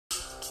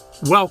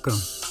Welcome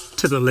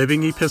to the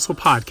Living Epistle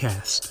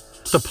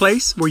Podcast, the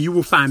place where you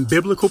will find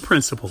biblical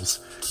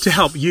principles to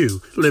help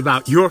you live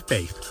out your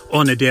faith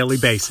on a daily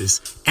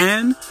basis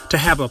and to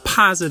have a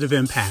positive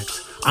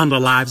impact on the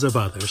lives of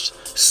others.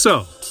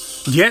 So,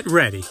 get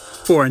ready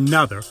for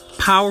another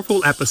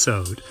powerful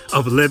episode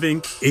of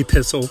Living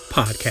Epistle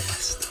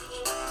Podcast.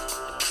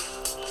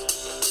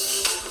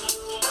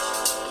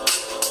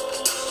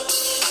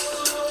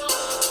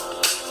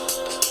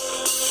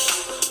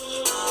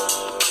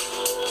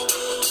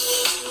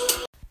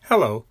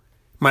 Hello,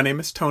 my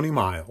name is Tony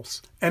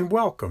Miles, and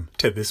welcome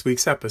to this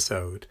week's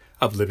episode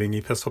of Living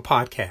Epistle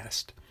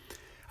Podcast.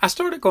 I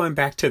started going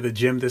back to the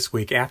gym this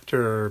week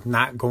after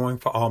not going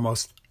for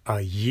almost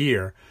a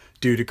year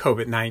due to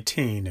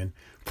COVID-19. And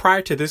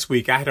prior to this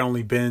week, I had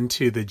only been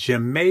to the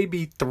gym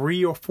maybe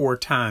 3 or 4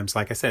 times,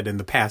 like I said, in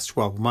the past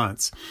 12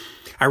 months.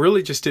 I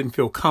really just didn't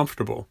feel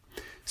comfortable.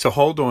 So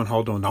hold on.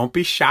 Don't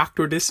be shocked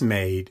or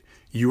dismayed.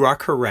 You are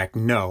correct.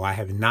 No, I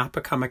have not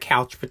become a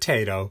couch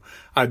potato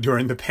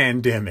during the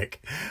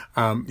pandemic.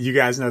 You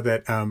guys know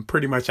that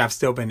pretty much I've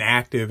still been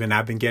active and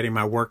I've been getting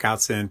my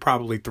workouts in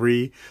probably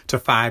 3 to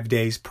 5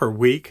 days per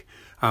week.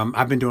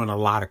 I've been doing a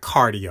lot of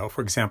cardio,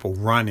 for example,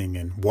 running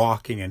and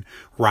walking and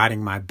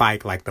riding my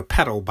bike like the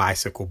pedal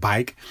bicycle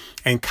bike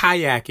and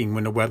kayaking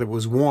when the weather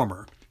was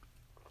warmer.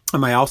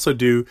 I also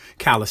do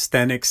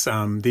calisthenics.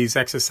 These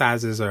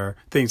exercises are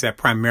things that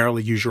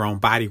primarily use your own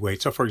body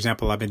weight. So, for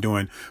example, I've been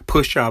doing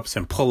push-ups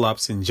and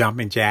pull-ups and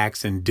jumping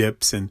jacks and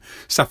dips and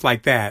stuff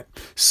like that.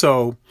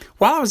 So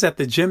while I was at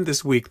the gym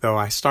this week, though,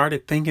 I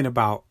started thinking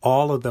about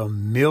all of the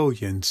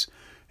millions,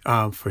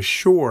 for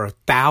sure,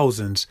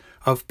 thousands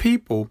of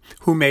people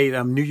who made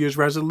New Year's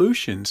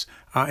resolutions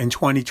in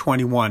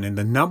 2021. And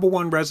the number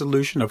one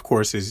resolution, of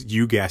course, is,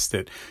 you guessed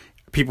it,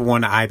 people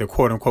want to either,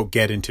 quote unquote,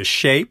 get into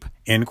shape,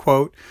 end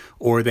quote,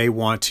 or they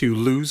want to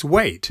lose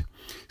weight.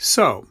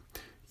 So,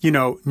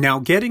 now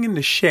getting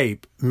into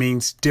shape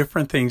means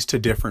different things to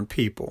different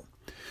people.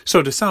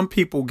 So to some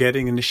people,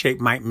 getting into shape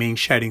might mean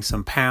shedding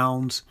some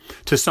pounds.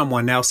 To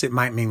someone else, it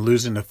might mean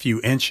losing a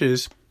few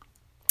inches.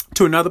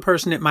 To another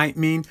person, it might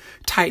mean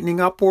tightening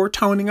up or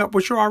toning up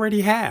what you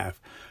already have.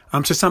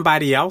 To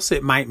somebody else,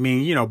 it might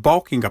mean,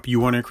 bulking up. You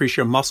want to increase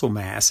your muscle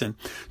mass. And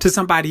to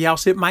somebody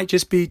else, it might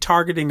just be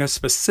targeting a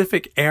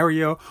specific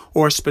area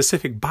or a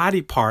specific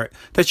body part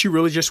that you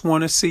really just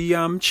want to see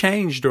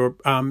changed or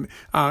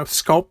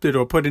sculpted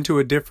or put into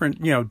a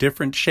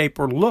different shape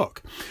or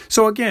look.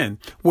 So again,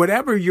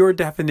 whatever your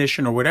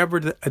definition or whatever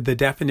the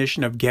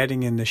definition of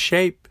getting into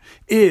shape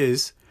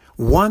is,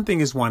 one thing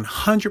is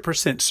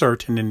 100%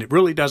 certain, and it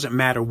really doesn't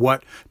matter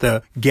what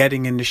the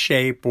getting into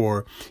shape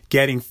or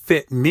getting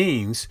fit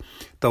means.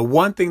 The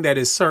one thing that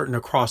is certain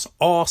across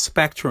all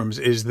spectrums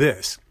is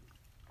this,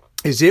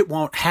 is it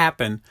won't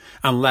happen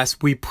unless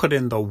we put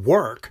in the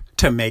work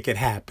to make it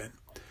happen.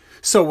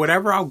 So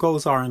whatever our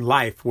goals are in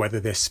life, whether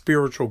they're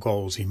spiritual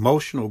goals,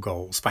 emotional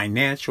goals,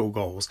 financial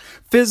goals,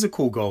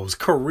 physical goals,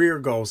 career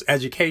goals,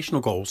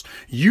 educational goals,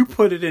 you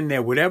put it in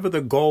there, whatever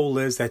the goal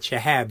is that you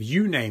have,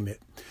 you name it.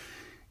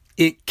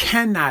 It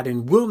cannot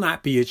and will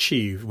not be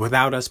achieved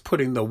without us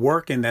putting the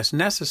work in that's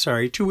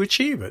necessary to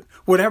achieve it,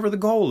 whatever the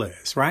goal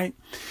is, right?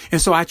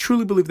 And so I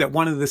truly believe that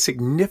one of the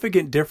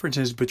significant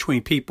differences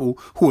between people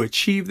who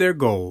achieve their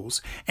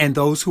goals and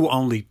those who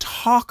only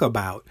talk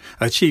about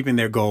achieving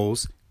their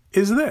goals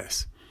is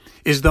this,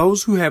 is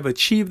those who have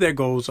achieved their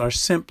goals are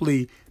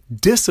simply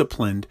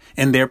disciplined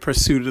in their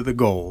pursuit of the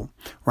goal,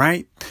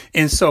 right?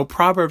 And so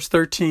Proverbs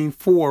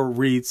 13:4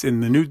 reads in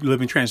the New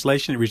Living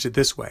Translation, it reads it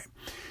this way.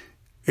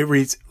 It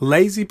reads,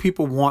 lazy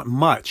people want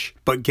much,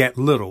 but get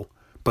little,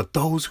 but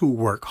those who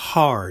work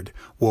hard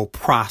will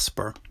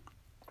prosper.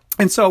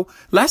 And so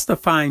let's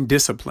define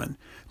discipline.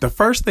 The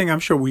first thing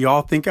I'm sure we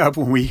all think of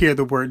when we hear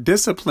the word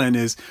discipline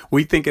is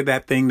we think of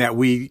that thing that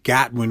we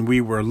got when we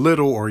were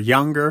little or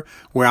younger,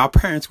 where our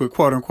parents would,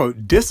 quote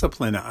unquote,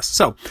 discipline us.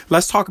 So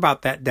let's talk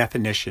about that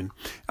definition.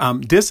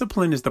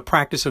 Discipline is the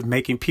practice of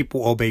making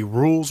people obey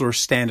rules or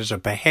standards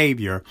of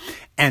behavior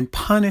and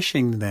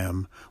punishing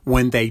them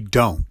when they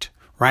don't.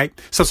 Right?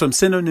 So some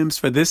synonyms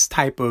for this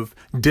type of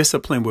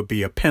discipline would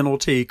be a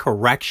penalty,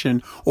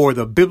 correction, or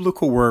the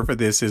biblical word for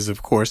this is,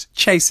 of course,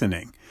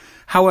 chastening.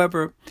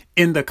 However,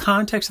 in the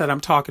context that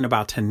I'm talking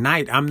about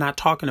tonight, I'm not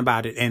talking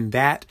about it in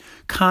that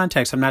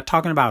context. I'm not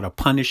talking about a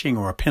punishing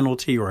or a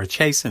penalty or a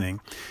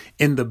chastening.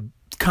 In the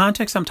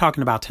context I'm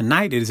talking about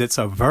tonight it's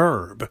a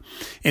verb.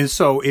 And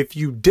so if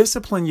you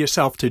discipline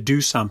yourself to do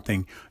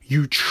something,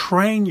 you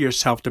train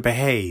yourself to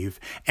behave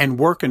and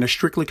work in a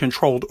strictly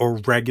controlled or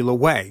regular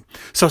way.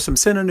 So some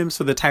synonyms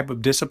for the type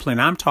of discipline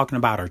I'm talking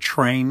about are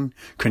train,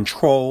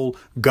 control,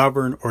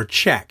 govern, or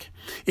check.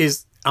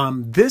 Is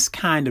this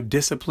kind of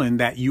discipline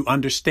that you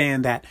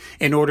understand that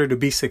in order to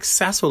be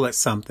successful at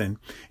something,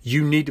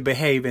 you need to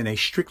behave in a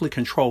strictly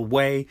controlled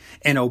way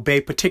and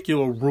obey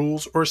particular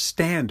rules or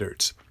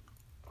standards.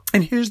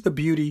 And here's the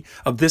beauty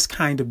of this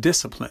kind of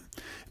discipline.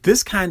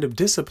 This kind of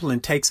discipline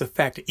takes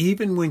effect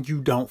even when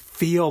you don't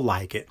feel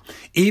like it,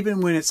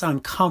 even when it's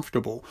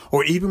uncomfortable,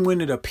 or even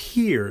when it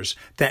appears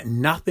that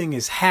nothing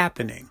is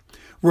happening.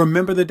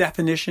 Remember the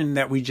definition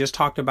that we just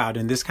talked about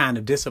in this kind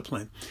of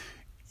discipline.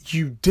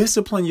 You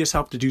discipline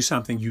yourself to do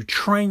something. You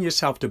train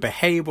yourself to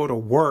behave or to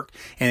work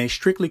in a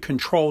strictly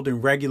controlled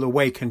and regular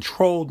way.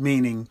 Controlled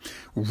meaning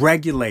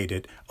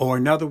regulated, or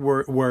in other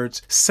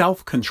words,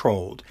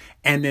 self-controlled.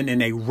 And then in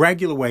a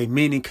regular way,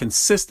 meaning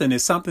consistent,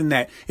 is something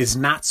that is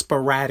not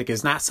sporadic.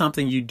 It's not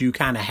something you do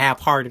kind of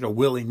half-hearted or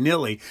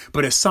willy-nilly,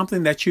 but it's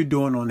something that you're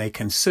doing on a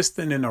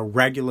consistent and a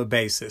regular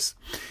basis.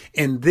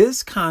 And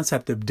this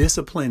concept of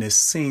discipline is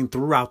seen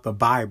throughout the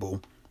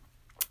Bible.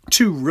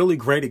 Two really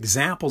great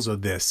examples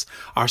of this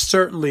are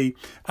certainly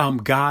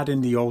God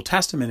in the Old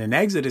Testament. In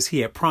Exodus, he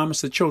had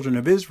promised the children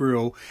of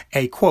Israel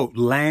a, quote,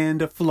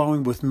 land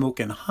flowing with milk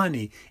and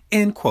honey,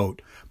 end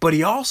quote. But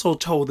he also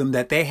told them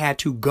that they had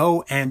to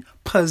go and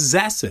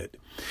possess it.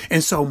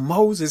 And so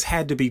Moses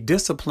had to be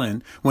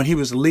disciplined when he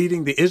was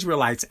leading the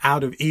Israelites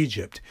out of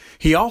Egypt.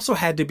 He also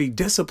had to be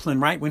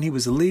disciplined, right, when he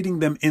was leading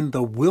them in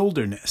the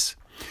wilderness.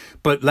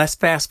 But let's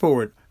fast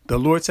forward. The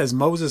Lord says,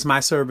 Moses,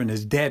 my servant,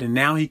 is dead. And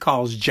now he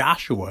calls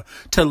Joshua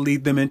to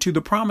lead them into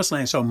the promised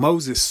land. So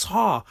Moses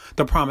saw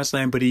the promised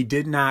land, but he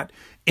did not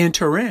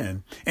enter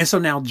in. And so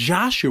now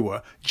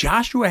Joshua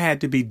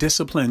had to be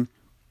disciplined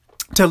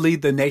to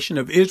lead the nation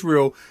of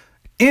Israel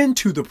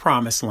into the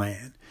promised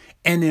land.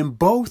 And in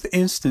both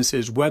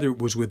instances, whether it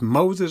was with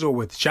Moses or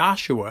with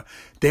Joshua,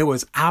 there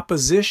was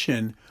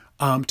opposition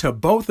to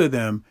both of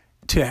them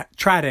to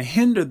try to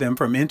hinder them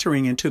from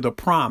entering into the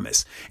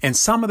promise. And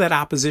some of that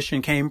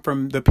opposition came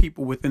from the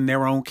people within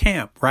their own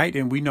camp, right?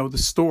 And we know the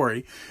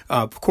story,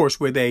 of course,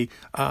 where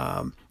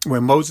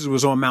when Moses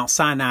was on Mount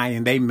Sinai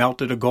and they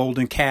melted a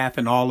golden calf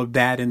and all of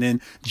that. And then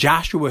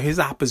Joshua, his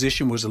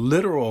opposition was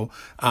literal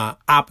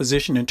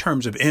opposition in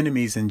terms of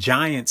enemies and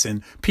giants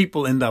and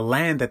people in the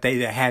land that they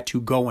had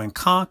to go and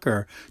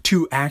conquer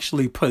to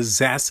actually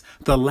possess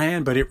the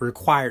land. But it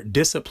required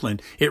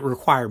discipline. It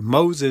required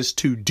Moses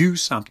to do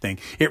something.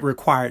 It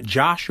required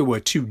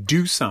Joshua to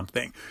do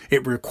something.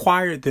 It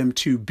required them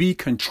to be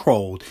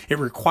controlled. It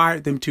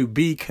required them to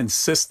be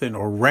consistent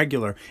or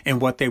regular in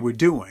what they were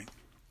doing.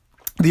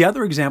 The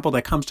other example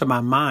that comes to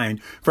my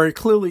mind very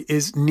clearly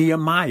is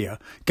Nehemiah.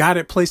 God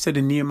had placed it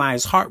in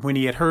Nehemiah's heart when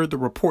he had heard the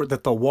report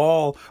that the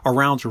wall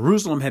around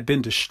Jerusalem had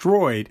been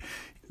destroyed.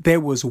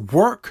 There was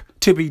work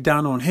to be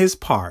done on his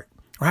part,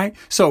 right?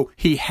 So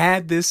he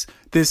had this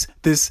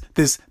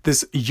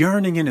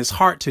yearning in his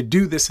heart to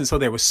do this. And so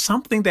there was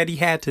something that he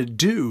had to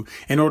do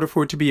in order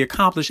for it to be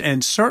accomplished.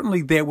 And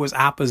certainly there was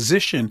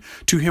opposition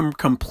to him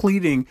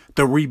completing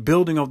the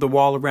rebuilding of the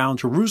wall around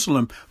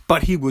Jerusalem.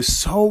 But he was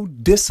so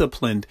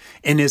disciplined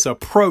in his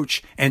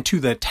approach and to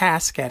the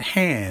task at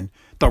hand,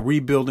 the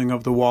rebuilding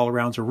of the wall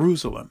around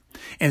Jerusalem.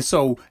 And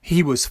so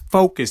he was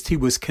focused, he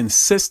was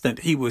consistent,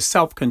 he was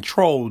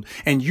self-controlled.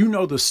 And you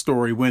know the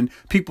story when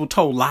people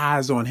told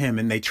lies on him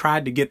and they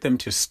tried to get them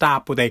to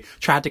stop, or they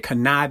tried to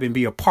connive and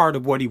be a part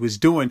of what he was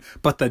doing.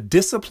 But the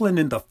discipline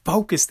and the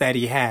focus that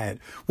he had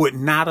would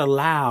not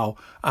allow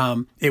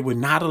him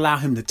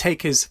to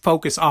take his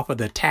focus off of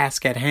the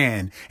task at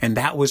hand. And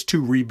that was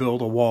to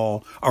rebuild a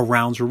wall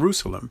around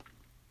Jerusalem.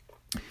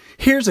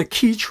 Here's a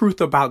key truth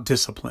about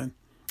discipline.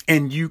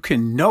 And you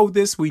can know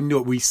this.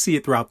 We see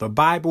it throughout the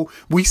Bible.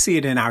 We see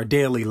it in our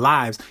daily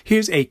lives.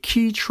 Here's a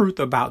key truth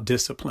about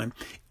discipline.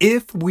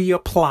 If we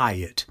apply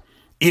it,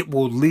 it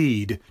will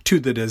lead to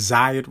the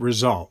desired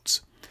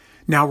results.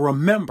 Now,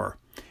 remember,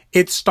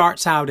 it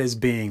starts out as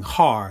being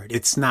hard.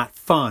 It's not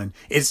fun.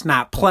 It's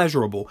not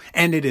pleasurable.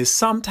 And it is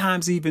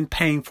sometimes even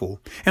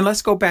painful. And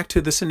let's go back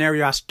to the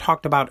scenario I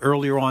talked about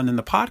earlier on in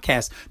the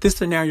podcast, this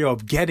scenario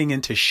of getting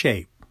into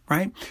shape.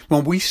 Right?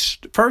 When we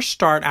first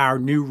start our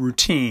new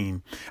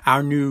routine,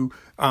 our new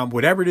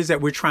whatever it is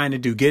that we're trying to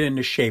do, get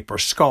into shape or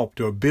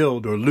sculpt or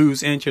build or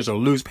lose inches or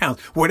lose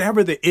pounds, whatever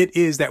it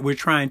is that we're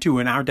trying to,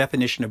 in our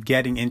definition of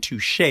getting into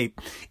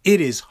shape,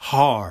 it is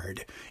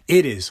hard.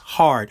 It is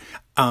hard.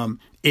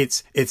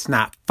 It's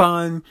not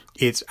fun.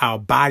 It's our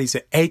bodies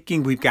are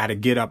aching. We've got to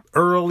get up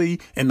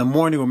early in the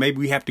morning, or maybe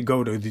we have to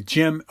go to the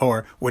gym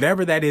or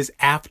whatever that is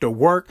after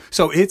work.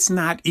 So it's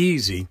not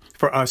easy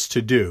for us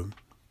to do.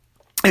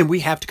 And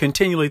we have to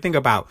continually think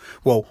about,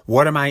 well,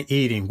 what am I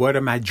eating? What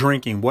am I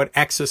drinking? What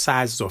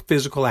exercises or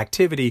physical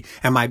activity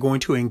am I going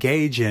to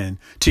engage in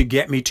to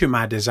get me to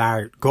my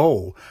desired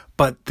goal?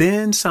 But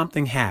then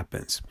something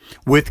happens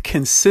with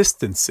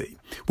consistency,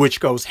 which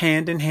goes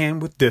hand in hand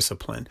with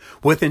discipline,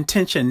 with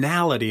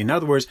intentionality. In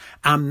other words,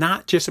 I'm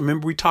not just,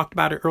 remember we talked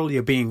about it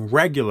earlier, being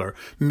regular,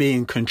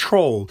 being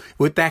controlled.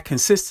 With that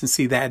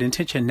consistency, that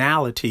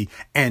intentionality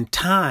and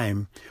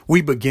time,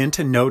 we begin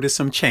to notice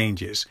some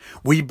changes.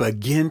 We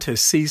begin to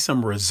see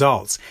some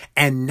results.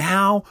 And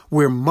now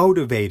we're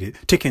motivated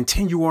to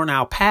continue on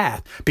our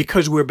path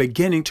because we're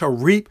beginning to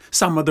reap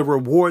some of the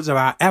rewards of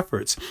our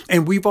efforts.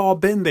 And we've all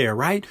been there,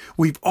 right?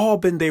 We've all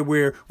been there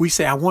where we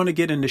say, I want to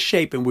get into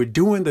shape, and we're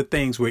doing the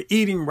things, we're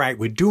eating right,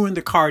 we're doing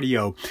the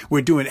cardio,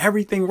 we're doing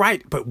everything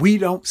right, but we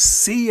don't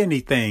see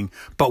anything,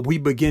 but we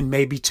begin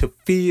maybe to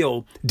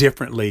feel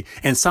differently.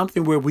 And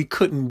something where we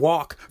couldn't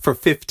walk for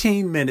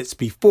 15 minutes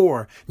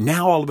before,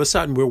 now all of a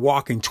sudden we're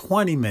walking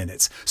 20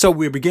 minutes. So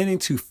we're beginning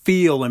to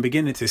feel and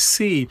beginning to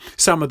see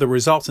some of the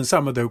results and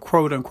some of the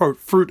quote unquote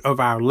fruit of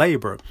our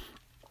labor.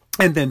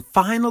 And then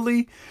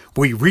finally,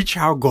 we reach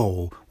our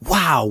goal.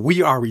 Wow,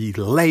 we are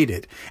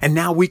elated. And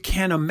now we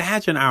can't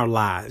imagine our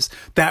lives,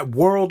 that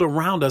world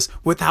around us,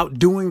 without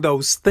doing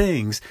those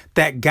things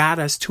that got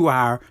us to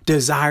our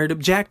desired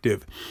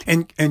objective.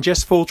 And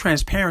just full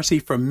transparency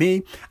for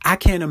me, I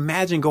can't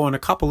imagine going a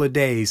couple of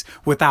days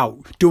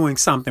without doing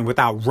something,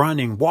 without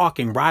running,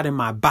 walking, riding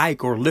my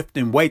bike, or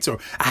lifting weights, or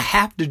I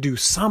have to do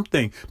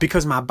something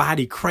because my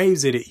body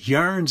craves it. It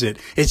yearns it.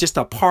 It's just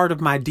a part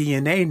of my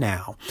DNA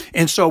now.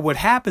 And so what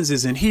happens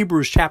is in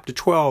Hebrews chapter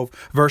 12,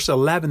 verse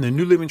 11, the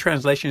New Living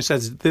Translation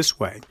says it this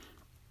way.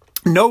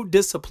 No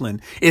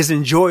discipline is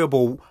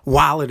enjoyable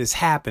while it is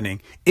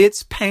happening.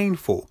 It's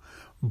painful.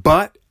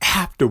 But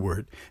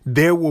afterward,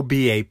 there will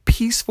be a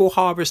peaceful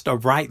harvest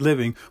of right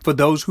living for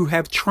those who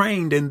have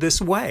trained in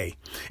this way.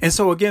 And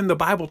so again, the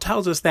Bible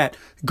tells us that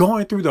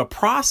going through the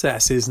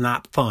process is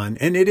not fun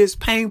and it is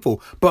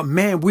painful, but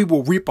man, we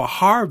will reap a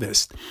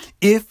harvest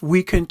if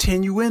we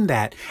continue in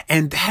that.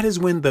 And that is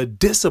when the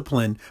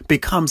discipline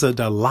becomes a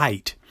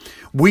delight.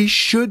 We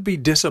should be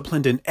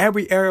disciplined in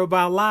every area of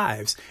our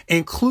lives,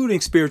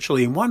 including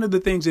spiritually. And one of the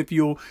things,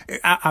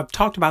 I've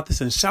talked about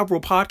this in several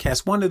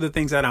podcasts. One of the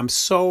things that I'm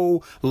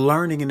so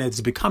learning and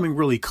it's becoming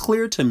really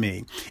clear to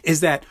me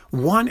is that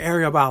one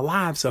area of our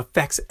lives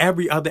affects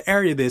every other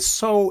area. That's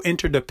so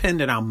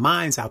interdependent. Our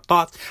minds, our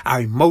thoughts,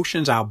 our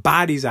emotions, our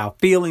bodies, our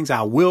feelings,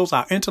 our wills,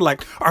 our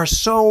intellect are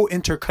so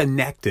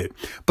interconnected.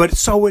 But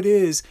so it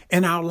is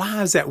in our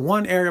lives that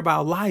one area of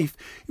our life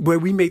where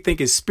we may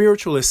think is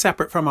spiritual is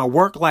separate from our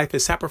work life,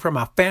 is separate from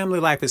our family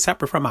life, is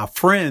separate from our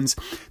friends.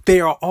 They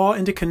are all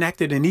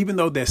interconnected. And even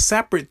though they're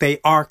separate, they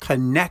are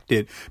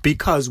connected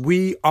because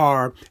we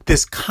are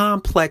this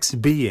complex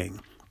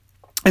being.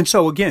 And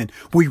so again,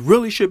 we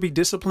really should be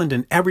disciplined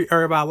in every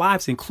area of our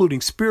lives,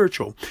 including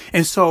spiritual.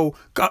 And so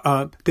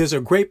there's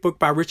a great book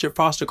by Richard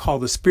Foster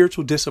called The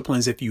Spiritual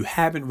Disciplines. If you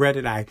haven't read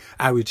it,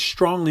 I would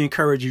strongly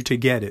encourage you to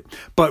get it.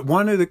 But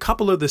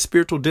couple of the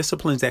spiritual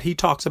disciplines that he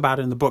talks about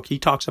in the book, he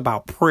talks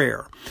about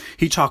prayer,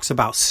 he talks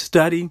about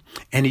study,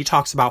 and he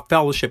talks about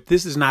fellowship.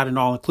 This is not an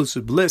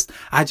all-inclusive list.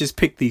 I just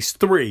picked these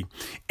three.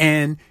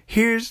 And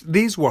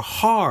these were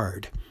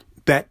hard,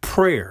 that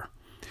prayer.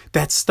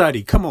 That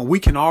study. Come on,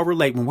 we can all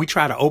relate. When we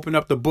try to open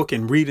up the book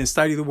and read and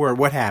study the word,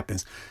 what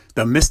happens?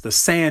 The Mr.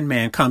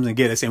 Sandman comes and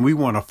gets us and we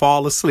want to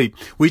fall asleep.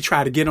 We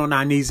try to get on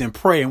our knees and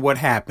pray. And what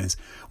happens?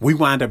 We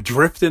wind up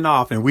drifting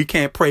off and we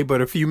can't pray but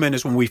a few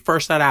minutes when we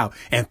first start out.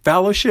 And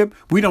fellowship,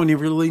 we don't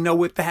even really know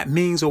what that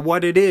means or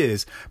what it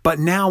is. But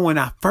now when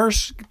I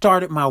first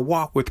started my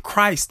walk with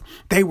Christ,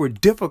 they were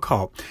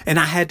difficult and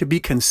I had to be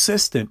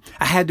consistent.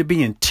 I had to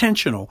be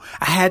intentional.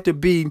 I had to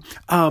be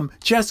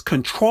just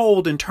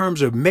controlled in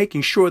terms of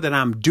making sure that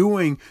I'm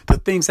doing the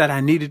things that I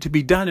needed to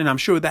be done. And I'm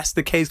sure that's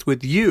the case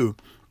with you.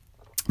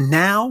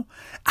 Now,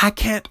 I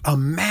can't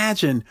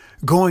imagine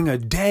going a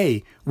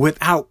day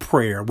without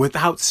prayer,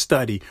 without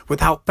study,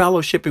 without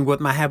fellowshipping with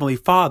my Heavenly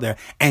Father.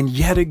 And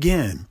yet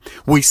again,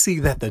 we see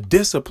that the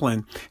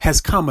discipline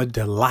has come a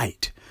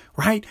delight,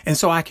 right? And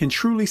so I can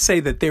truly say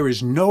that there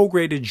is no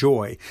greater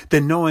joy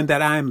than knowing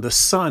that I am the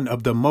son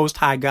of the Most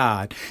High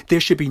God. There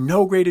should be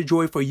no greater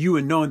joy for you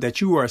in knowing that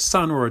you are a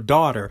son or a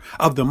daughter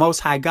of the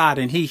Most High God,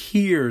 and He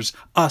hears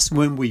us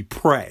when we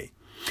pray.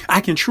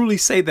 I can truly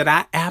say that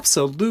I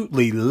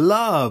absolutely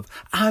love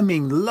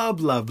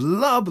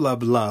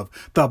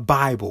the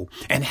Bible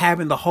and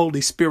having the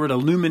Holy Spirit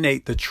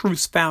illuminate the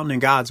truths found in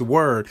God's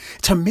word.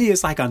 To me,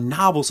 it's like a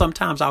novel.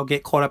 Sometimes I'll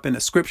get caught up in the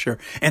scripture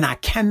and I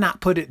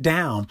cannot put it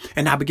down.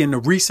 And I begin to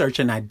research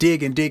and I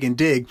dig and dig and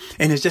dig.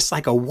 And it's just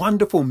like a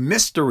wonderful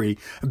mystery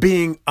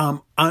being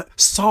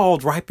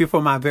solved right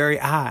before my very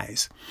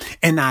eyes.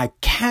 And I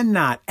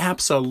cannot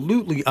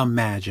absolutely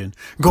imagine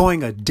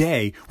going a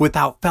day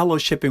without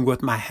fellowshipping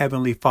with my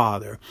Heavenly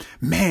Father.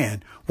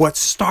 Man, what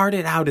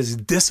started out as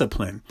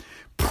discipline,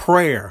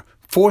 prayer,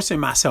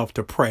 forcing myself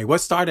to pray. What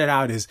started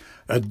out as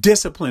a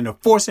discipline of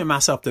forcing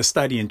myself to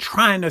study and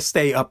trying to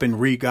stay up and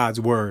read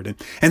God's word.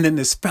 And then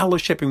this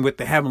fellowshipping with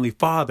the Heavenly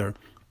Father.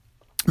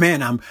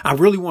 Man, I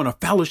really want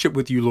to fellowship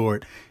with you,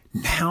 Lord.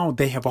 Now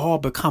they have all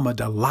become a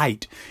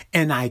delight,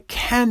 and I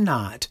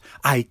cannot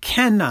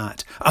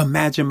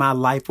imagine my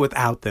life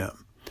without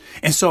them.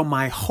 And so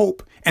my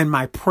hope and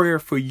my prayer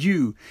for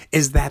you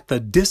is that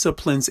the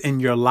disciplines in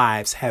your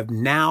lives have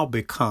now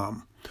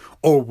become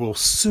or will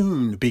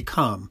soon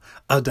become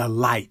a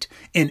delight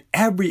in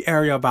every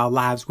area of our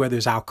lives, whether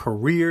it's our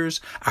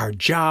careers, our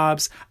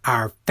jobs,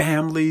 our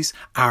families,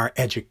 our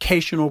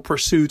educational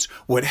pursuits,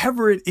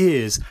 whatever it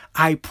is.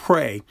 I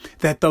pray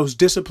that those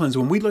disciplines,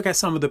 when we look at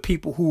some of the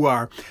people who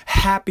are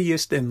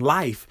happiest in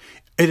life,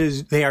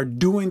 They are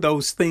doing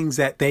those things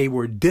that they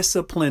were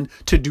disciplined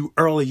to do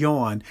early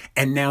on.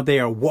 And now they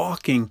are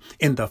walking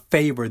in the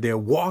favor. They're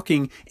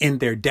walking in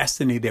their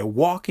destiny. They're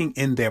walking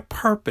in their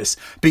purpose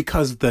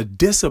because the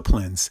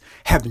disciplines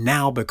have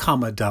now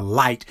become a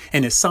delight.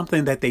 And it's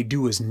something that they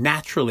do as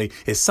naturally.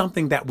 It's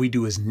something that we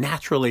do as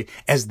naturally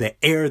as the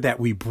air that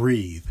we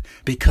breathe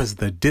because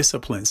the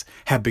disciplines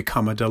have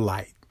become a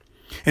delight.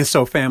 And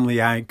so,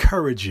 family, I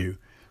encourage you,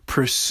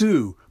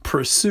 pursue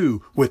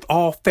with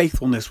all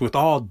faithfulness, with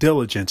all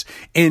diligence.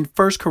 In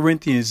 1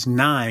 Corinthians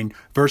 9,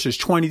 verses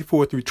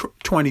 24 through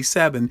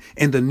 27,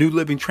 in the New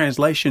Living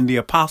Translation, the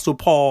Apostle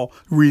Paul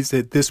reads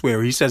it this way,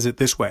 or he says it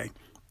this way.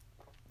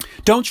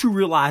 Don't you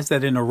realize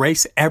that in a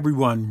race,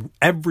 everyone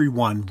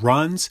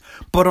runs,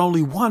 but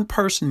only one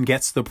person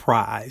gets the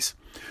prize?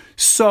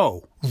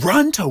 So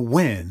run to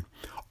win.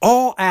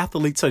 All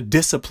athletes are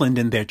disciplined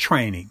in their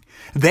training.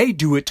 They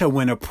do it to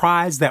win a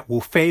prize that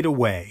will fade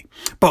away,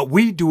 but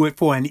we do it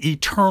for an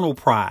eternal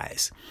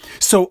prize.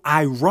 So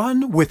I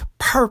run with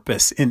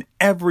purpose in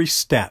every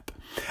step.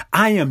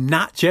 I am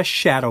not just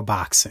shadow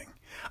boxing.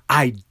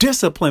 I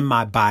discipline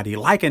my body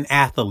like an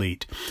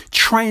athlete,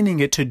 training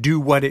it to do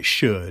what it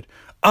should.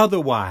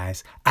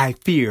 Otherwise, I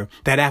fear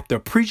that after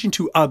preaching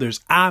to others,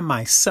 I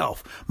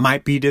myself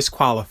might be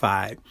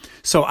disqualified.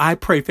 So I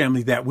pray,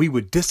 family, that we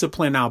would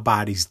discipline our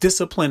bodies,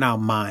 discipline our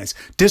minds,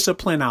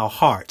 discipline our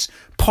hearts.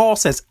 Paul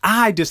says,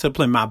 I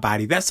discipline my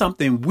body. That's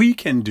something we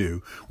can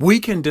do. We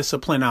can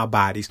discipline our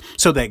bodies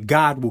so that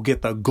God will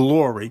get the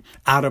glory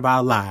out of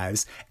our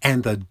lives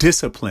and the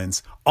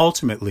disciplines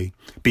ultimately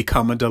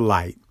become a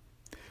delight.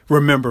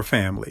 Remember,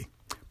 family,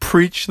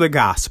 preach the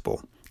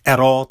gospel at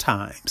all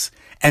times.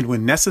 And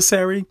when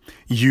necessary,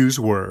 use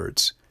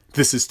words.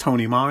 This is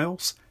Tony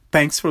Miles.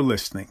 Thanks for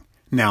listening.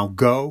 Now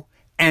go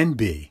and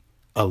be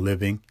a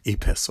living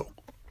epistle.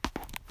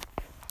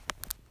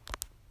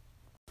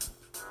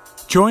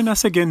 Join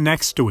us again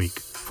next week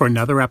for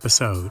another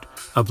episode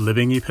of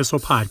Living Epistle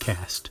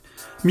Podcast.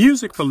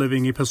 Music for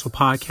Living Epistle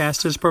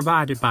Podcast is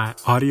provided by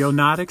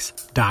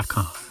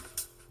Audionautics.com.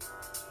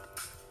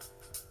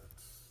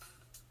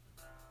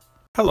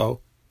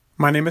 Hello,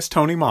 my name is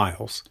Tony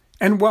Miles,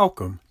 and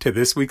welcome to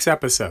this week's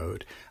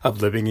episode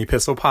of Living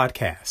Epistle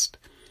Podcast.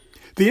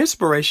 The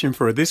inspiration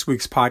for this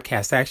week's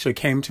podcast actually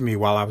came to me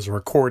while I was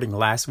recording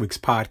last week's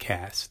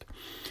podcast.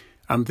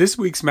 This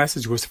week's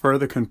message was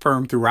further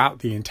confirmed throughout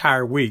the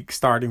entire week,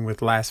 starting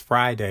with last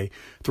Friday,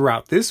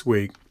 throughout this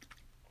week.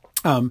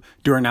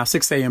 During our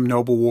 6 a.m.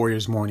 Noble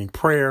Warriors morning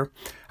prayer,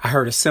 I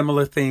heard a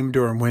similar theme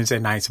during Wednesday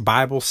night's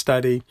Bible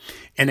study,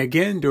 and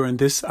again during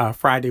this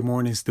Friday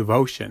morning's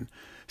devotion.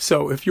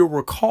 So if you'll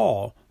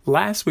recall,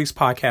 last week's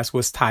podcast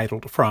was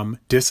titled From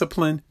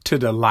Discipline to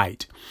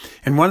Delight.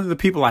 And one of the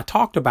people I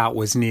talked about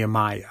was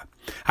Nehemiah.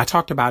 I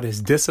talked about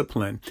his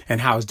discipline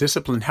and how his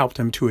discipline helped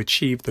him to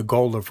achieve the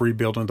goal of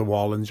rebuilding the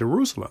wall in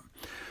Jerusalem.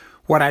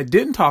 What I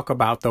didn't talk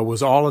about, though,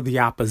 was all of the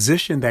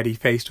opposition that he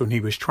faced when he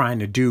was trying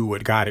to do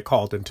what God had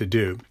called him to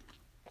do.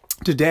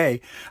 Today,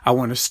 I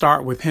want to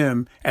start with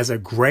him as a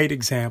great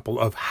example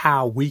of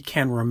how we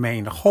can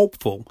remain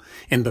hopeful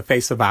in the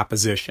face of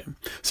opposition.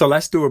 So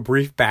let's do a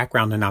brief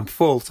background, and I'm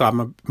full, so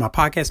my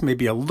podcast may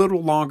be a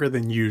little longer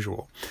than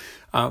usual.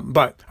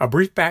 But a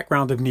brief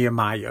background of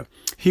Nehemiah.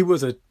 He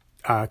was a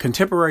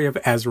contemporary of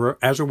Ezra.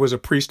 Ezra was a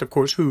priest, of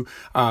course, who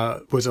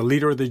was a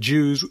leader of the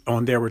Jews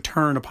upon their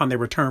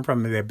return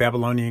from their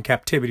Babylonian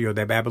captivity or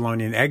their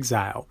Babylonian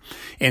exile.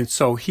 And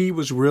so he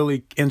was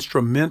really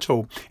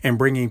instrumental in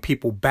bringing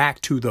people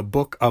back to the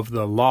book of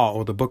the law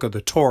or the book of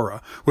the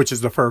Torah, which is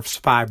the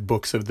first 5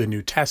 books of the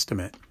New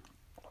Testament.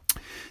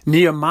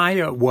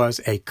 Nehemiah was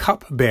a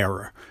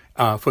cupbearer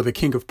for the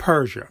king of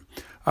Persia.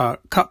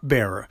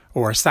 Cupbearer,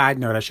 or a side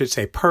note, I should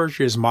say,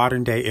 Persia is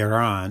modern day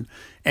Iran.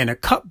 And a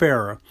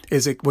cupbearer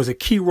was a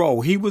key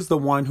role. He was the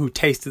one who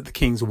tasted the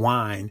king's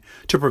wine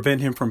to prevent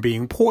him from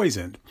being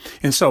poisoned.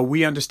 And so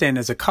we understand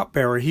as a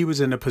cupbearer, he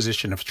was in a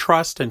position of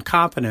trust and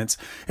confidence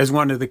as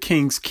one of the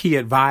king's key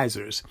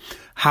advisors.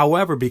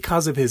 However,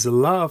 because of his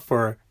love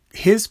for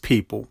his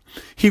people,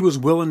 he was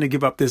willing to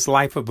give up this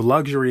life of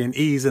luxury and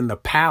ease in the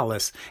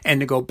palace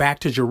and to go back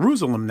to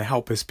Jerusalem to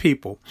help his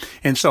people.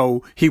 And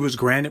so he was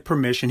granted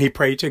permission. He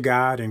prayed to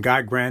God and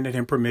God granted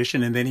him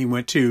permission. And then he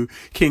went to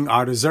King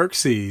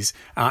Artaxerxes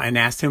and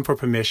asked him for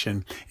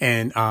permission.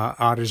 And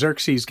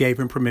Artaxerxes gave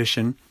him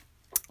permission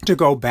to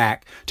go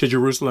back to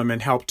Jerusalem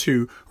and help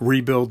to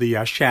rebuild the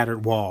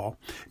shattered wall.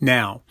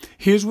 Now,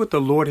 here's what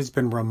the Lord has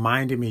been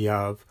reminding me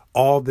of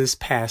all this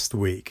past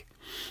week.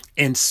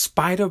 In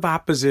spite of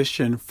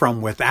opposition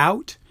from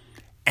without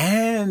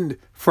and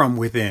from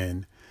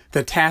within,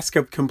 the task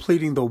of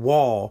completing the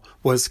wall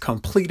was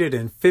completed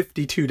in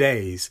 52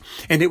 days.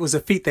 And it was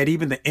a feat that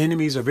even the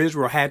enemies of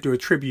Israel had to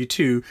attribute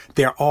to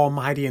their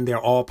almighty and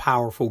their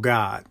all-powerful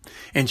God.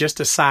 And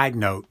just a side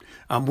note,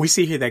 we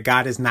see here that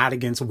God is not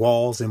against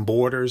walls and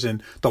borders,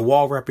 and the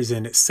wall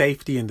represented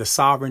safety and the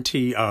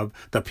sovereignty of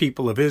the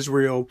people of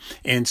Israel.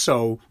 And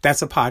so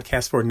that's a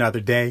podcast for another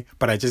day,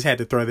 but I just had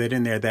to throw that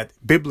in there, that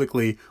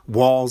biblically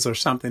walls are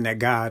something that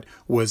God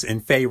was in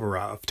favor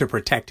of to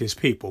protect his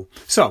people.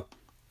 So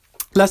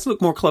Let's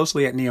look more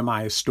closely at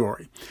Nehemiah's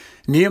story.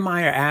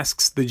 Nehemiah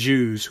asks the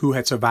Jews who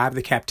had survived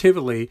the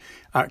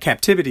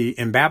captivity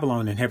in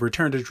Babylon and have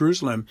returned to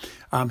Jerusalem.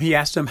 He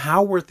asked them,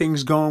 how were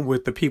things going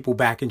with the people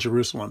back in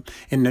Jerusalem?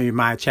 In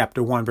Nehemiah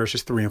chapter 1,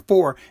 verses 3 and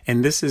 4.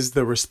 And this is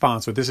the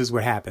response, or this is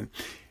what happened.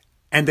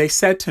 And they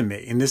said to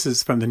me, and this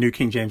is from the New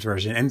King James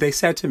Version, and they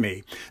said to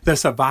me, the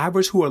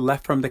survivors who are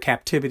left from the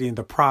captivity in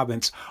the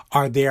province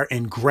are there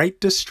in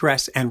great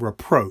distress and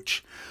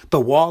reproach.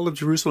 The wall of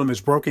Jerusalem is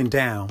broken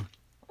down,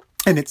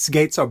 and its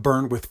gates are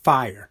burned with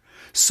fire.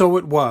 So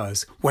it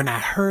was, when I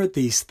heard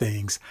these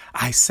things,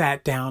 I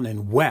sat down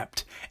and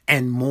wept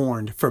and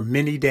mourned for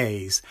many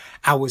days.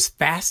 I was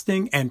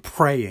fasting and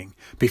praying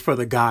before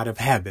the God of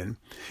heaven.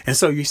 And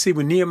so you see,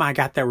 when Nehemiah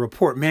got that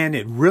report, man,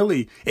 it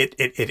really, it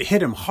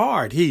hit him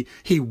hard.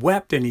 He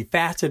wept and he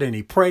fasted and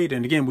he prayed.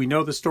 And again, we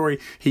know the story.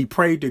 He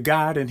prayed to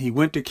God and he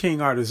went to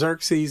King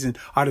Artaxerxes, and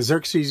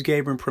Artaxerxes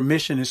gave him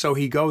permission. And so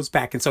he goes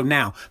back. And so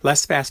now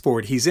let's fast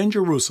forward. He's in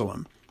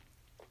Jerusalem.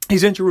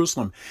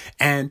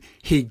 And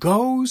he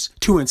goes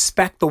to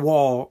inspect the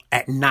wall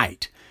at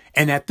night.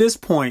 And at this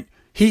point,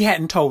 he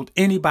hadn't told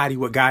anybody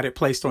what God had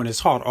placed on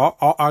his heart,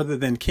 other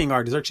than King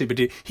Artaxerxes, but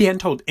he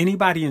hadn't told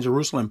anybody in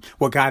Jerusalem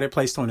what God had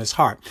placed on his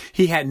heart.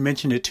 He hadn't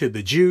mentioned it to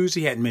the Jews.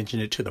 He hadn't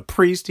mentioned it to the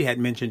priests. He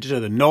hadn't mentioned it to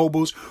the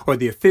nobles or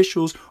the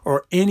officials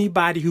or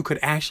anybody who could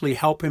actually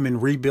help him in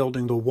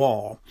rebuilding the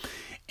wall.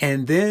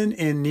 And then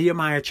in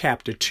Nehemiah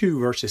chapter 2,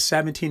 verses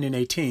 17 and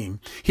 18,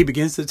 he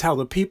begins to tell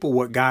the people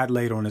what God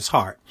laid on his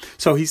heart.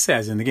 So he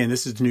says, and again,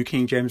 this is the New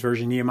King James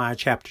Version, Nehemiah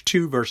chapter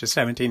 2, verses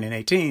 17 and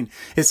 18.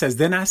 It says,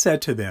 then I said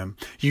to them,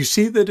 you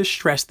see the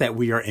distress that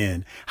we are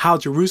in, how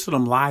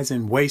Jerusalem lies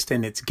in waste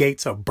and its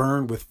gates are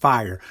burned with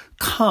fire.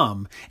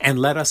 Come and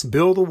let us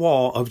build a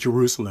wall of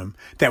Jerusalem,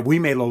 that we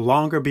may no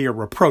longer be a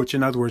reproach.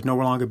 In other words, no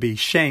longer be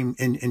shame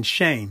in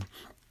shame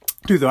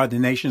to the other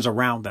nations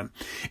around them.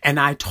 And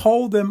I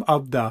told them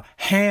of the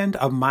hand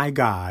of my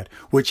God,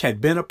 which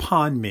had been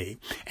upon me,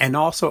 and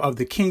also of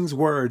the king's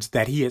words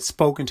that he had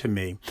spoken to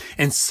me.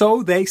 And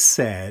so they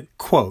said,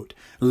 quote,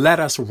 let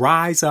us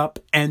rise up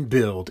and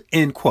build,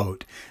 end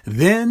quote.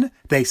 Then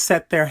they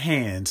set their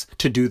hands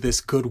to do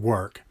this good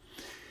work.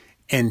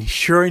 And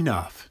sure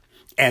enough,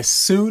 as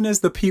soon as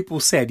the people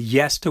said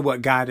yes to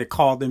what God had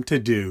called them to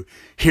do,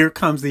 here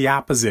comes the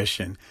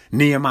opposition.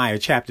 Nehemiah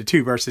chapter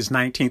 2, verses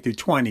 19 through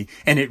 20,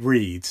 and it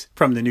reads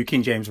from the New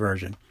King James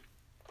Version.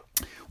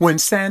 When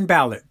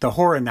Sanballat the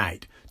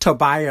Horonite,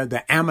 Tobiah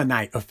the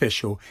Ammonite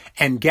official,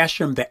 and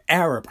Geshem the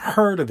Arab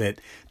heard of it,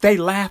 they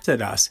laughed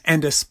at us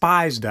and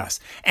despised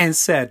us and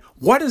said,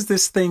 what is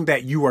this thing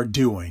that you are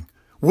doing?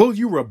 Will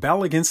you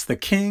rebel against the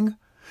king?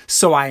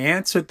 So I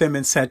answered them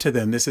and said to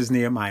them, this is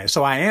Nehemiah.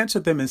 So I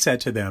answered them and said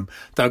to them,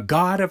 the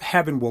God of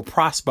heaven will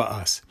prosper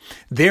us.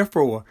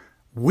 Therefore,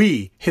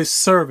 we, his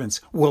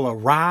servants, will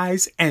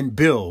arise and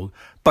build,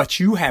 but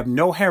you have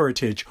no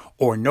heritage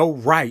or no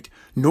right,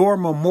 nor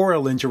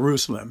memorial in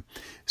Jerusalem.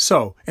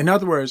 So, in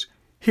other words,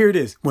 here it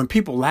is. When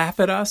people laugh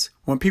at us,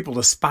 when people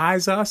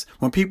despise us,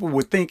 when people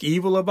would think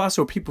evil of us,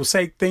 or people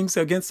say things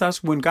against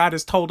us when God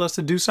has told us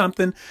to do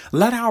something,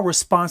 let our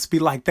response be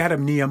like that of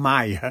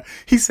Nehemiah.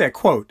 He said,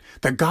 quote,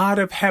 the God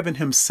of heaven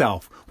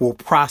himself will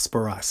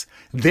prosper us.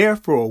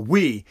 Therefore,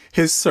 we,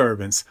 his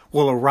servants,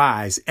 will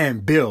arise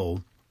and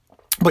build.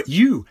 But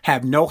you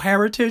have no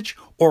heritage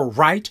or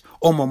right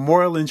or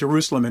memorial in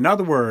Jerusalem. In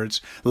other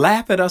words,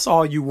 laugh at us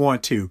all you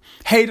want to,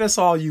 hate us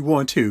all you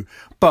want to,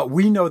 but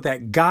we know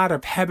that God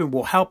of heaven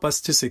will help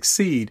us to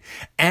succeed.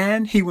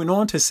 And he went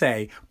on to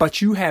say,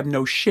 but you have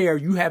no share,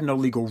 you have no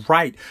legal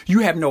right, you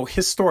have no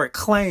historic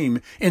claim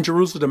in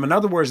Jerusalem. In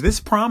other words, this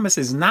promise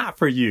is not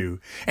for you.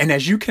 And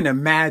as you can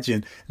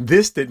imagine,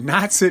 this did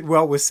not sit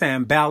well with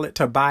Sanballat,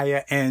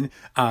 Tobiah, and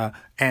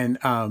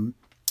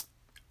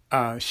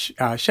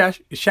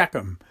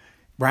Shechem,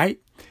 right?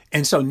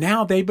 And so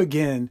now they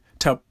begin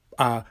to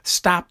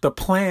stop the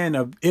plan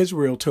of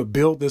Israel to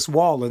build this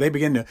wall, or they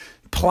begin to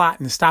plot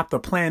and stop the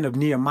plan of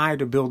Nehemiah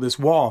to build this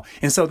wall.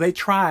 And so they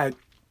tried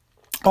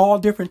all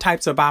different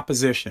types of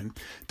opposition.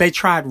 They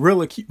tried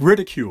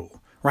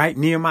ridicule, right?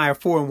 Nehemiah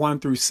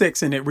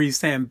 4:1-6, and it reads,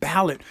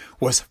 Sanballat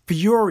was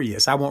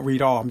furious. I won't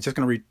read all. I'm just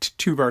going to read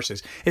two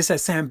verses. It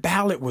says,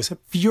 Sanballat was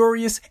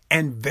furious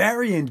and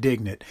very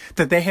indignant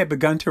that they had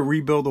begun to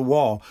rebuild the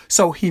wall.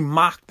 So he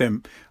mocked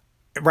them,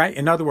 right?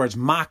 In other words,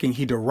 mocking,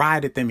 he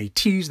derided them, he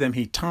teased them,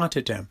 he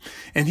taunted them.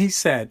 And he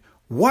said,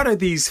 what are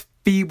these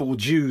feeble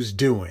Jews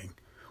doing?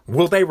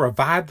 Will they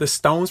revive the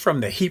stones from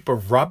the heap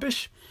of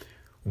rubbish?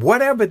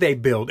 Whatever they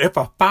build, if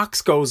a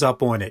fox goes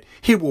up on it,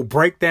 he will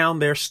break down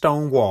their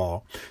stone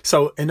wall.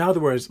 So in other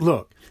words,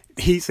 look,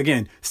 he's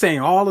again saying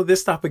all of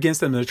this stuff against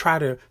them to try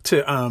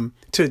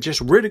to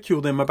just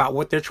ridicule them about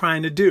what they're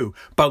trying to do.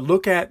 But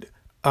look at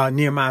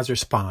Nehemiah's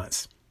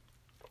response.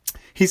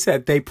 He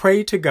said they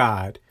prayed to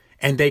God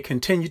and they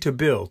continued to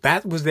build.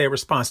 That was their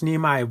response.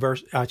 Nehemiah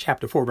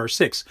chapter 4, verse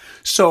 6.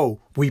 So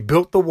we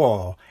built the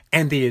wall,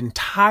 and the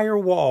entire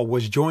wall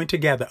was joined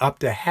together up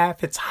to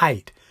half its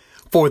height.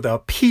 For the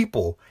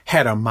people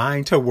had a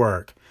mind to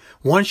work.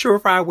 One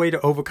surefire way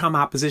to overcome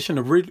opposition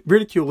of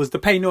ridicule is to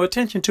pay no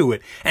attention to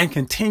it and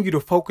continue to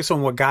focus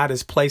on what God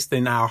has placed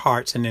in our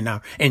hearts and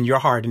in your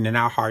heart and in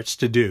our hearts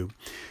to do.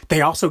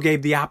 They also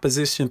gave the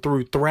opposition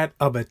through threat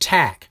of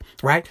attack,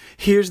 right?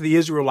 Here's the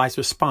Israelites'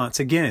 response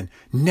again.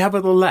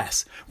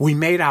 Nevertheless, we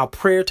made our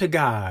prayer to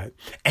God,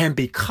 and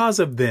because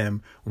of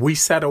them, we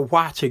set a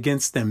watch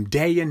against them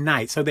day and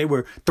night. So they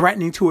were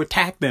threatening to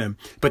attack them,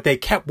 but they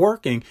kept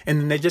working, and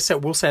then they just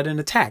said, we'll set an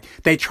attack.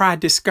 They tried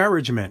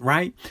discouragement,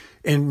 right?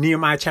 In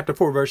Nehemiah chapter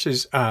 4,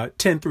 verses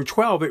 10 through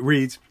 12, it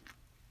reads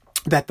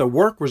that the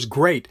work was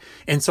great,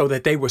 and so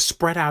that they were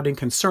spread out and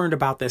concerned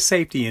about their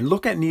safety. And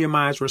look at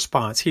Nehemiah's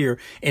response here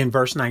in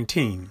verse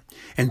 19.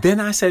 And then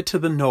I said to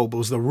the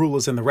nobles, the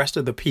rulers, and the rest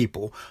of the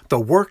people, the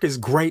work is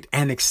great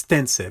and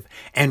extensive,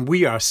 and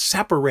we are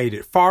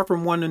separated far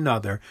from one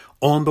another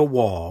on the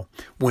wall.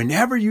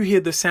 Whenever you hear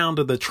the sound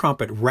of the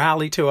trumpet,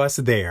 rally to us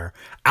there.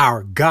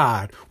 Our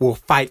God will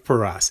fight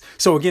for us.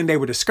 So again, they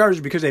were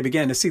discouraged because they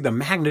began to see the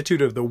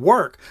magnitude of the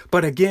work.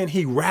 But again,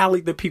 he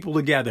rallied the people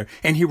together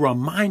and he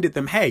reminded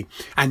them, hey,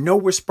 I know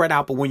we're spread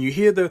out, but when you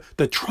hear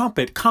the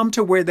trumpet, come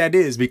to where that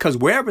is, because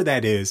wherever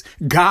that is,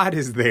 God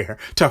is there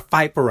to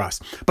fight for us.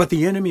 But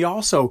the enemy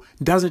also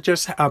doesn't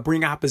just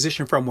bring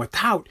opposition from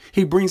without.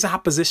 He brings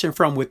opposition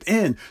from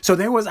within. So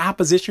there was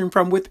opposition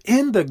from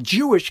within the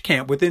Jewish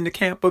camp, within the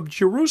camp of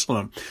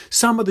Jerusalem.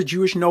 Some of the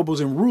Jewish nobles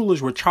and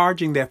rulers were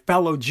charging their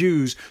fellow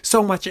Jews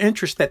so much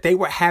interest that they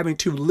were having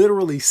to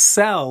literally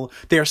sell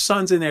their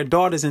sons and their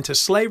daughters into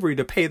slavery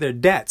to pay their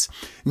debts.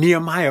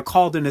 Nehemiah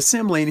called an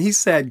assembly and he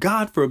said,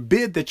 God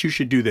forbid that you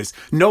should do this.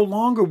 No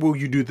longer will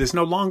you do this.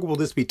 No longer will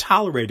this be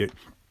tolerated.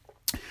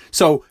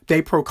 So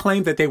they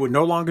proclaimed that they would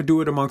no longer do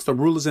it amongst the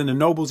rulers and the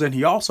nobles. And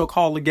he also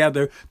called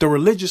together the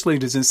religious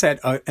leaders and said,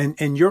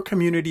 and your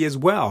community as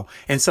well.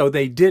 And so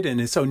they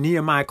didn't. And so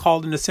Nehemiah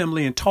called an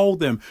assembly and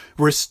told them,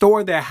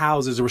 restore their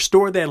houses,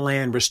 restore their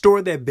land,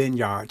 restore their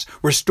vineyards,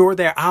 restore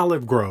their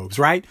olive groves,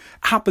 right?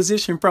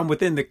 Opposition from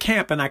within the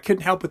camp. And I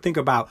couldn't help but think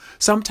about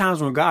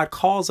sometimes when God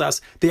calls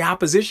us, the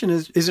opposition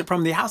isn't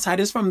from the outside.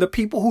 It's from the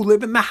people who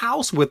live in the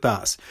house with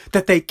us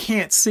that they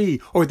can't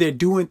see, or they're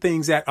doing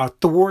things that are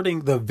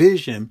thwarting the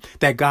vision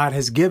that God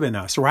has given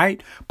us,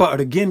 right? But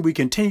again, we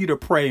continue to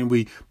pray and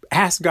we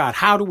ask God,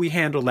 how do we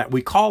handle that?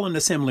 We call an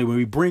assembly when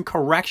we bring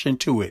correction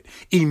to it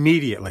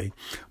immediately.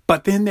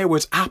 But then there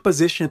was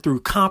opposition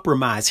through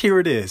compromise. Here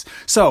it is.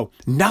 So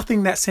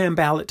nothing that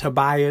Sanballat,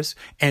 Tobias,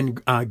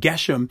 and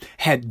Geshem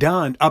had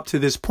done up to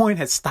this point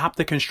had stopped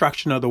the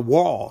construction of the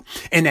wall.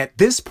 And at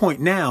this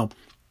point now,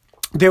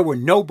 there were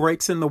no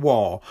breaks in the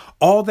wall.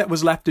 All that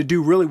was left to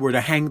do really were to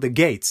hang the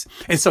gates.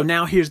 And so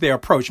now here's their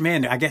approach.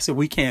 Man, I guess if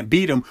we can't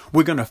beat them,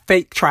 we're going to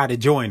fake try to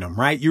join them,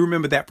 right? You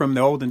remember that from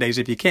the olden days.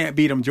 If you can't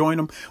beat them, join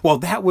them. Well,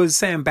 that was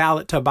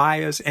Sanballat,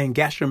 Tobias, and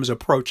Geshem's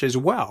approach as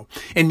well.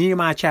 In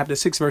Nehemiah chapter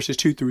 6, verses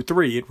 2 through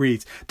 3, it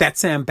reads that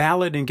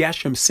Sanballat and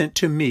Geshem sent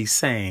to me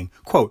saying,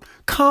 quote,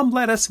 come,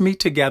 let us meet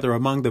together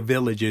among the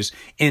villages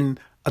in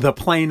the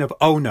plain of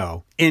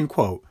Ono, end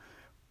quote.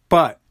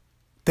 But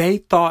they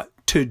thought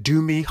to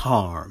do me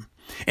harm.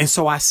 And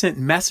so I sent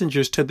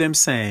messengers to them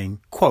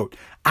saying, quote,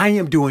 I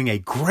am doing a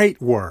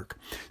great work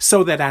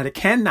so that I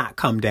cannot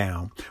come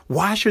down.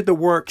 Why should the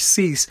work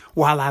cease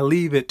while I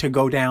leave it to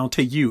go down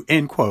to you?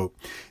 End quote.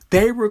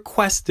 They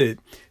requested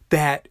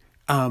that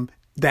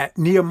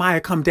Nehemiah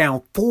come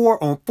down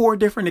on four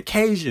different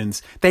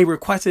occasions. They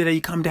requested that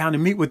he come down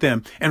and meet with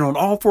them. And on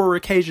all four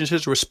occasions,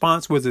 his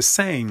response was the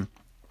same.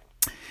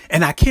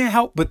 And I can't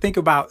help but think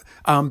about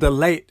the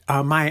late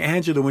Maya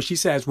Angelou when she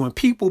says, when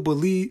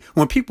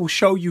people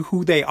show you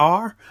who they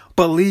are,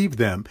 believe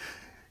them.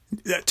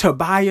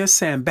 Tobias,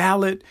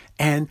 Sanballat,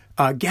 and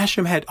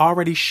Geshem had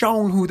already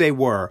shown who they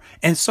were.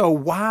 And so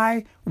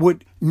why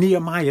would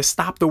Nehemiah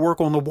stop the work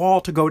on the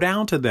wall to go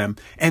down to them?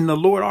 And the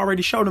Lord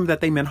already showed him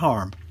that they meant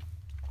harm.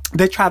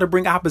 They try to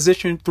bring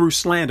opposition through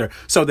slander.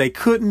 So they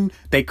couldn't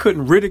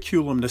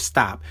ridicule them to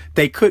stop.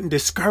 They couldn't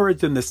discourage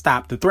them to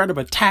stop. The threat of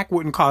attack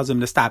wouldn't cause them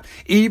to stop.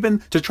 Even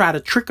to try to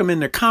trick them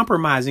into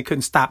compromising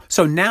couldn't stop.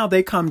 So now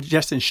they come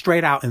just and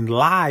straight out and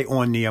lie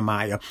on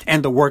Nehemiah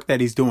and the work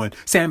that he's doing.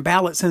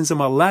 Sanballat sends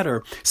him a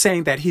letter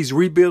saying that he's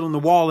rebuilding the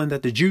wall and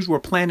that the Jews were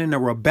planning a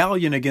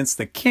rebellion against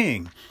the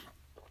king.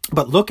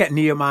 But look at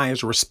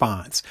Nehemiah's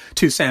response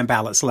to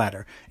Sanballat's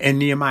letter. In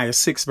Nehemiah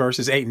 6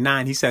 verses 8 and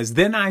 9, he says,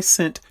 then I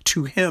sent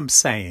to him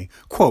saying,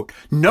 quote,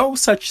 no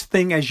such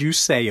thing as you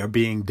say are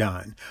being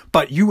done,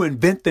 but you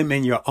invent them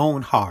in your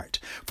own heart.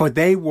 For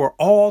they were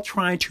all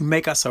trying to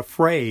make us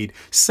afraid,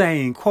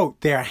 saying,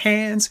 quote, their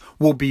hands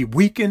will be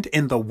weakened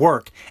in the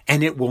work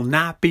and it will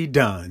not be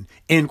done,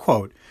 end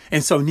quote.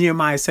 And so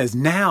Nehemiah says,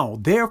 now,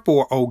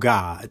 therefore, O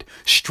God,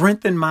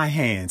 strengthen my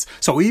hands.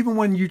 So even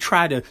when you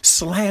try to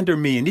slander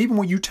me and even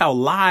when you tell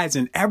lies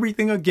and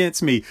everything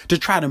against me to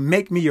try to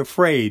make me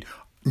afraid,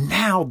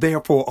 Now,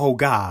 therefore, O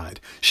God,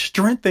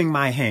 strengthen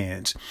my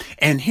hands.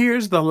 And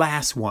here's the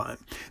last one.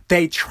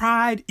 They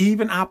tried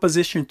even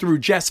opposition through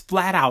just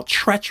flat out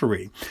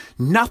treachery.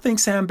 Nothing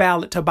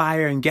Sanballat,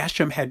 Tobiah, and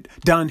Geshem had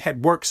done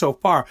had worked so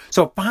far.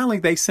 So finally,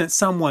 they sent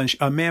someone,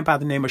 a man by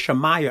the name of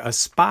Shemaiah, a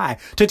spy,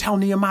 to tell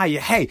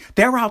Nehemiah, hey,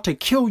 they're out to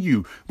kill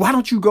you. Why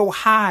don't you go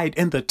hide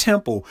in the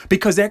temple?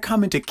 Because they're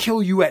coming to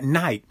kill you at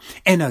night.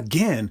 And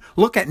again,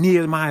 look at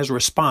Nehemiah's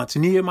response.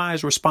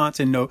 Nehemiah's response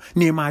in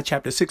Nehemiah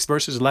chapter 6,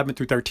 verses 11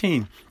 through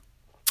 13.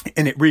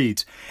 And it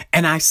reads,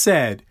 and I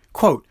said,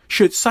 quote,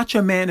 should such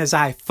a man as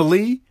I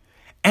flee?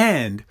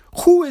 And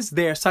who is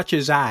there such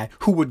as I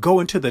who would go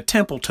into the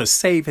temple to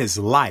save his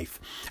life?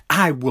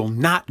 I will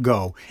not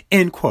go,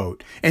 end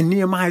quote. And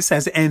Nehemiah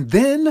says, and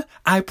then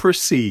I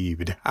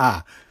perceived,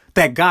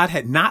 that God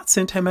had not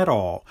sent him at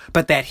all,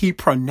 but that he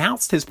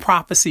pronounced his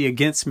prophecy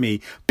against me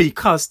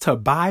because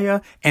Tobiah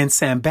and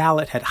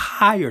Sanballat had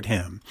hired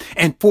him.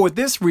 And for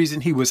this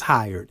reason he was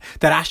hired,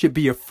 that I should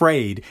be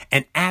afraid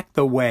and act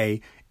that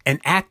way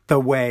and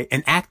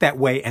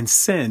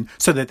sin,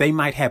 so that they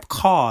might have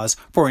cause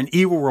for an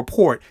evil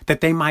report,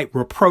 that they might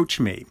reproach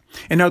me.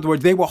 In other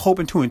words, they were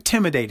hoping to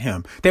intimidate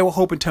him. They were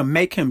hoping to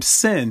make him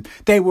sin.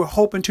 They were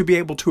hoping to be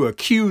able to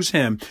accuse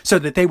him so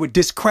that they would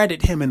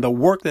discredit him in the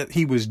work that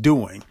he was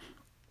doing.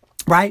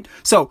 Right?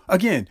 So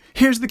again,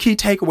 here's the key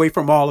takeaway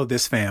from all of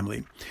this,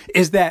 family,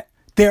 is that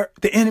the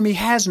enemy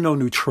has no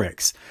new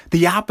tricks.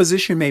 The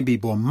opposition may be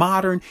more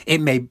modern. It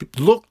may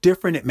look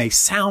different. It may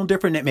sound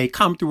different. It may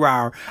come through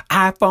our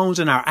iPhones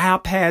and our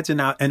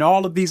iPads and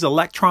all of these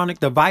electronic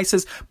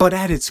devices. But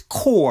at its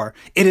core,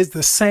 it is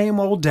the same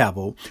old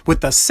devil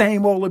with the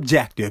same old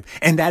objective.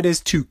 And that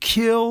is to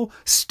kill,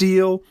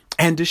 steal,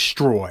 and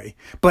destroy.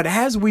 But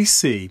as we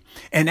see,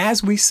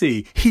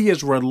 he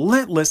is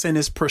relentless in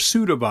his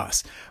pursuit of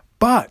us.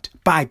 But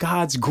by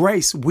God's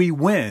grace, we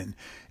win.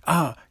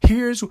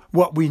 Here's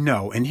what we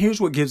know, and here's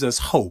what gives us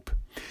hope.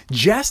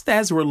 Just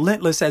as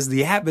relentless as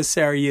the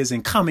adversary is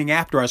in coming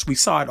after us, we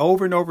saw it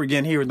over and over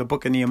again here in the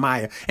book of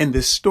Nehemiah in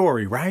this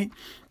story, right?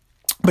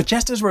 But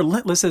just as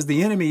relentless as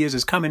the enemy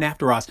is coming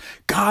after us,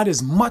 God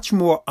is much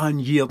more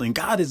unyielding.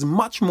 God is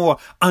much more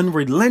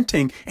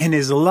unrelenting in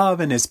his love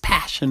and his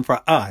passion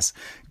for us.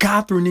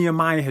 God, through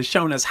Nehemiah, has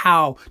shown us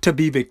how to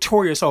be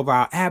victorious over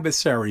our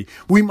adversary.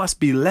 We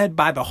must be led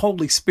by the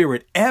Holy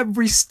Spirit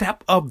every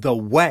step of the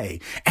way.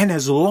 And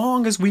as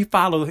long as we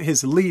follow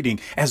his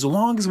leading, as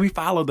long as we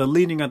follow the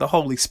leading of the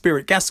Holy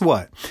Spirit, guess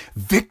what?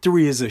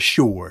 Victory is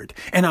assured.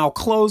 And I'll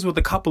close with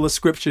a couple of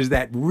scriptures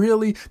that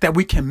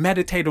we can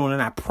meditate on.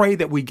 And I pray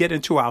that we get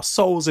into our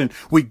souls and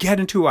we get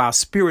into our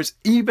spirits,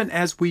 even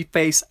as we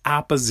face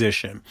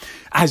opposition.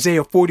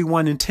 Isaiah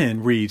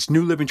 41:10 reads,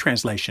 New Living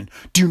Translation,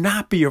 do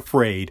not be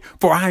afraid,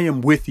 for I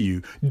am with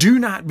you. Do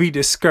not be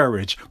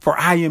discouraged, for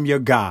I am your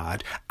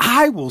God.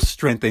 I will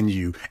strengthen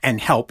you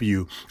and help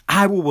you.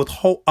 I will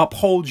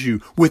uphold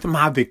you with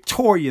my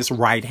victorious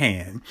right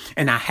hand.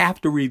 And I have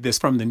to read this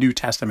from the New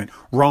Testament,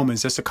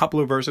 Romans, just a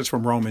couple of verses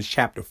from Romans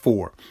chapter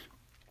 4.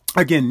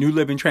 Again, New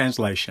Living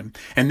Translation.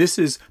 And this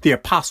is the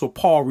Apostle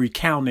Paul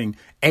recounting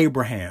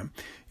Abraham.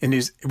 And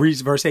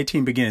verse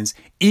 18 begins,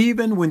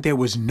 even when there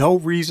was no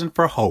reason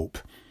for hope,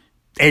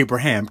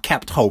 Abraham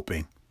kept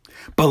hoping,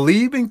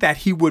 believing that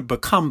he would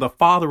become the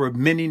father of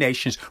many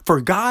nations.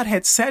 For God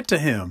had said to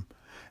him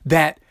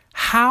that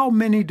how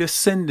many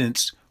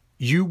descendants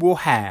you will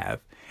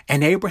have.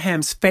 And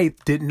Abraham's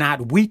faith did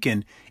not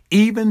weaken,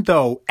 even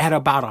though at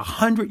about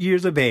 100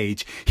 years of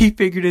age, he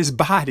figured his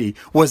body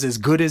was as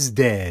good as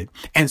dead.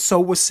 And so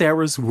was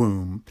Sarah's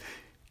womb.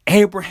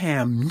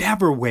 Abraham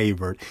never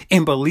wavered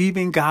in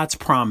believing God's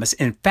promise.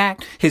 In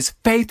fact, his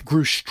faith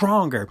grew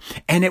stronger,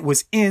 and it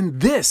was in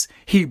this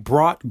he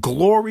brought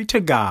glory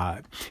to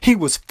God. He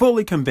was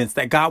fully convinced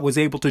that God was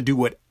able to do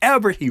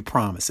whatever he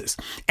promises.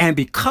 And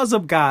because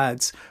of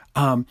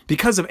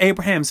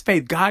Abraham's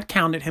faith, God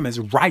counted him as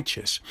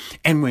righteous.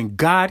 And when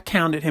God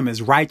counted him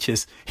as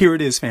righteous, here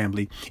it is,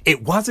 family,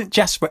 it wasn't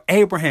just for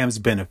Abraham's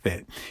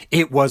benefit.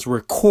 It was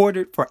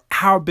recorded for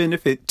our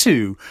benefit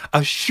too,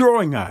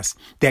 assuring us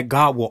that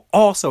God will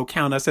also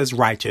count us as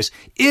righteous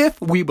if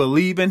we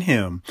believe in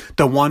him,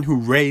 the one who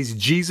raised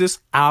Jesus,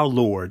 our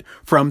Lord,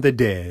 from the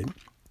dead.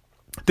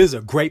 This is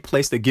a great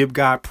place to give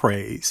God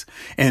praise.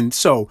 And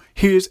so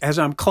here's, as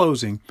I'm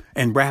closing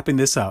and wrapping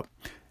this up,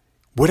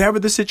 whatever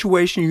the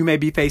situation you may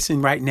be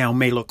facing right now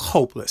may look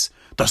hopeless.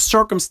 The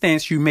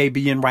circumstance you may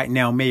be in right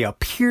now may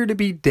appear to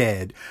be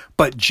dead,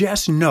 but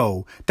just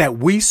know that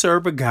we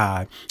serve a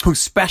God who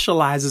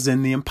specializes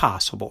in the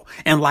impossible.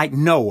 And like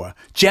Noah,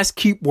 just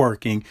keep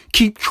working,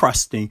 keep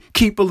trusting,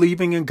 keep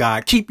believing in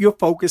God, keep your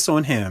focus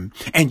on him.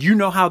 And you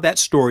know how that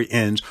story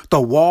ends.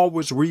 The wall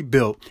was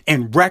rebuilt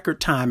in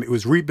record time. It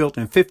was rebuilt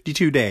in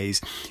 52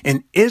 days.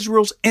 And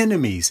Israel's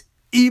enemies,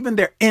 even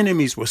their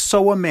enemies, were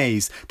so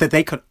amazed that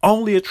they could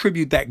only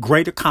attribute that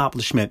great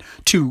accomplishment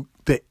to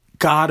the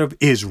God of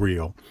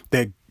Israel,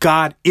 that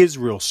God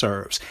Israel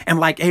serves. And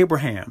like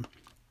Abraham,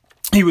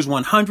 He was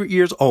 100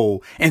 years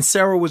old and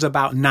Sarah was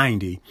about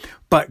 90.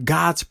 But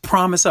God's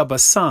promise of a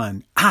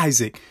son,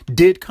 Isaac,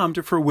 did come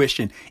to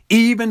fruition.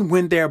 Even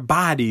when their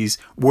bodies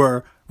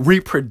were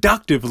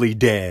reproductively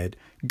dead,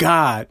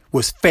 God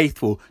was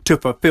faithful to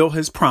fulfill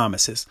his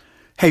promises.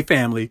 Hey,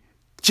 family,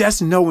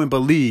 just know and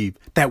believe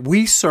that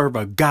we serve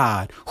a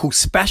God who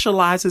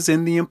specializes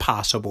in the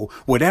impossible.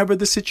 Whatever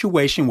the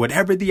situation,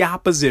 whatever the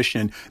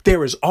opposition,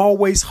 there is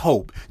always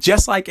hope.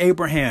 Just like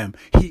Abraham,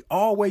 he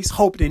always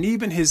hoped, and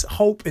even his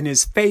hope and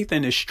his faith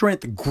and his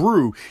strength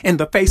grew in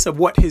the face of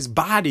what his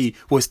body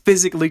was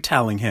physically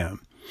telling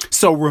him.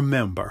 So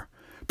remember,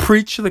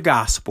 preach the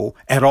gospel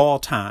at all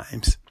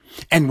times.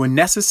 And when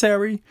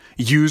necessary,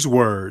 use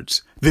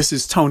words. This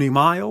is Tony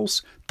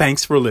Miles.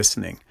 Thanks for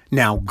listening.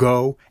 Now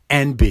go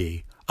and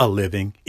be a living